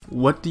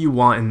what do you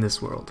want in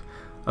this world?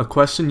 A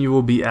question you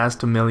will be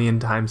asked a million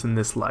times in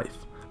this life.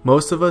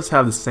 Most of us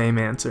have the same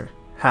answer: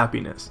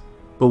 happiness.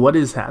 But what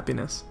is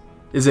happiness?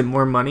 Is it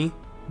more money,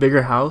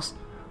 bigger house,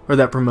 or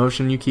that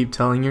promotion you keep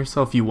telling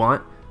yourself you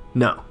want?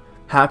 No.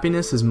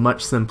 Happiness is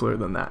much simpler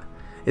than that.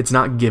 It's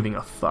not giving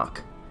a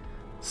fuck.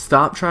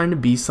 Stop trying to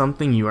be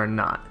something you are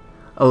not.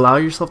 Allow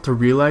yourself to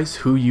realize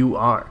who you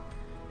are.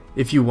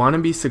 If you want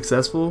to be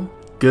successful,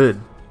 good,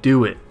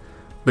 do it.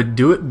 But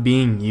do it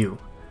being you.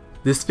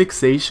 This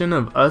fixation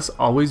of us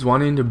always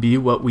wanting to be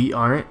what we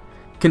aren't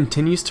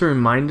continues to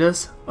remind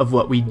us of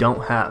what we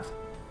don't have.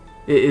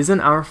 It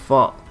isn't our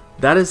fault.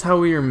 That is how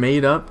we are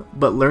made up,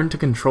 but learn to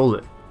control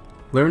it.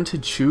 Learn to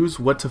choose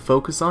what to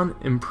focus on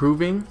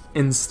improving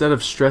instead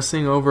of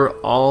stressing over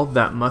all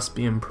that must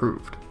be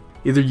improved.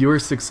 Either you are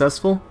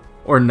successful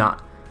or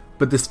not,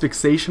 but this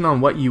fixation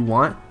on what you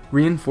want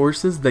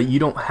reinforces that you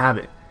don't have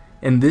it,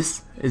 and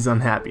this is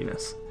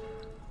unhappiness.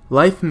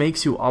 Life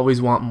makes you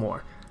always want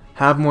more.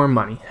 Have more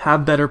money,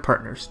 have better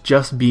partners,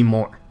 just be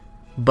more.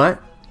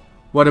 But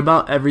what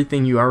about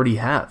everything you already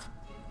have?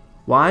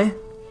 Why?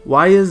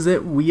 Why is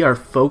it we are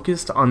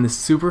focused on this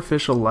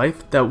superficial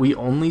life that we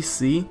only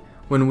see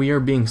when we are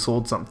being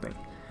sold something?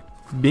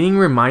 Being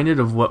reminded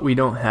of what we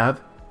don't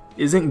have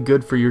isn't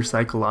good for your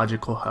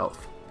psychological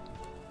health.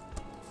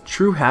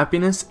 True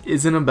happiness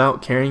isn't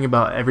about caring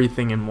about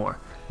everything and more.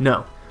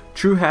 No,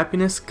 true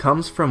happiness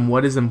comes from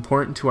what is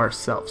important to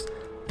ourselves.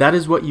 That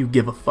is what you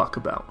give a fuck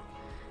about.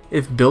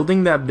 If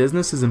building that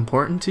business is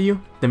important to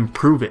you, then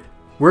prove it.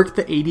 Work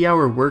the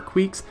 80-hour work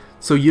weeks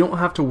so you don't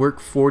have to work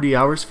 40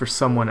 hours for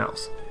someone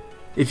else.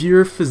 If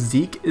your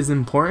physique is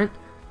important,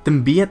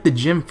 then be at the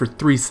gym for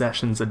 3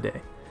 sessions a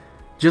day.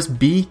 Just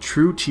be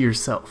true to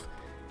yourself.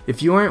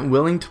 If you aren't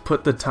willing to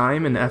put the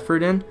time and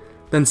effort in,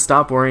 then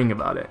stop worrying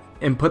about it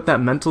and put that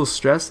mental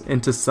stress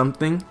into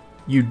something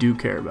you do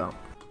care about.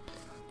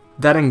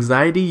 That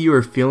anxiety you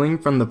are feeling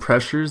from the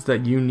pressures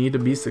that you need to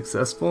be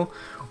successful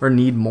or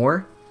need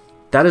more,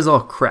 that is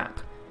all crap.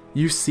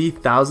 You see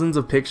thousands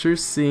of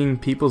pictures seeing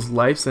people's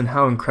lives and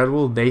how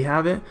incredible they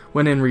have it,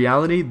 when in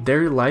reality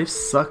their lives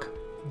suck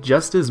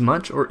just as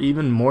much or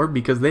even more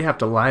because they have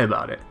to lie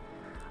about it.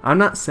 I'm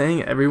not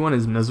saying everyone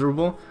is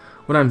miserable.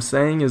 What I'm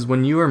saying is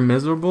when you are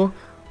miserable,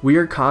 we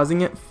are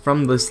causing it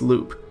from this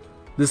loop.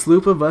 This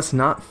loop of us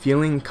not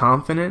feeling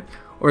confident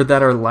or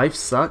that our life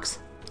sucks,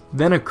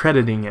 then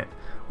accrediting it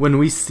when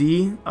we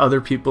see other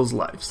people's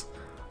lives.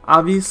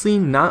 Obviously,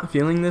 not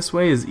feeling this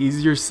way is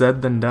easier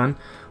said than done,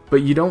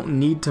 but you don't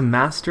need to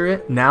master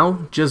it now.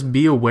 Just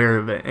be aware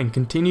of it and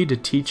continue to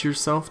teach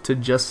yourself to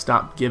just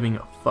stop giving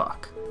a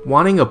fuck.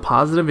 Wanting a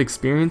positive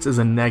experience is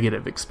a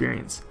negative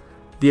experience.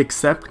 The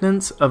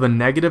acceptance of a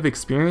negative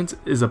experience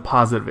is a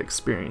positive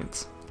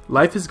experience.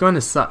 Life is going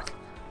to suck.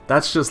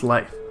 That's just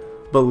life.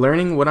 But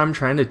learning what I'm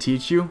trying to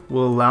teach you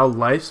will allow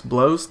life's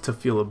blows to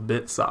feel a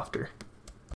bit softer.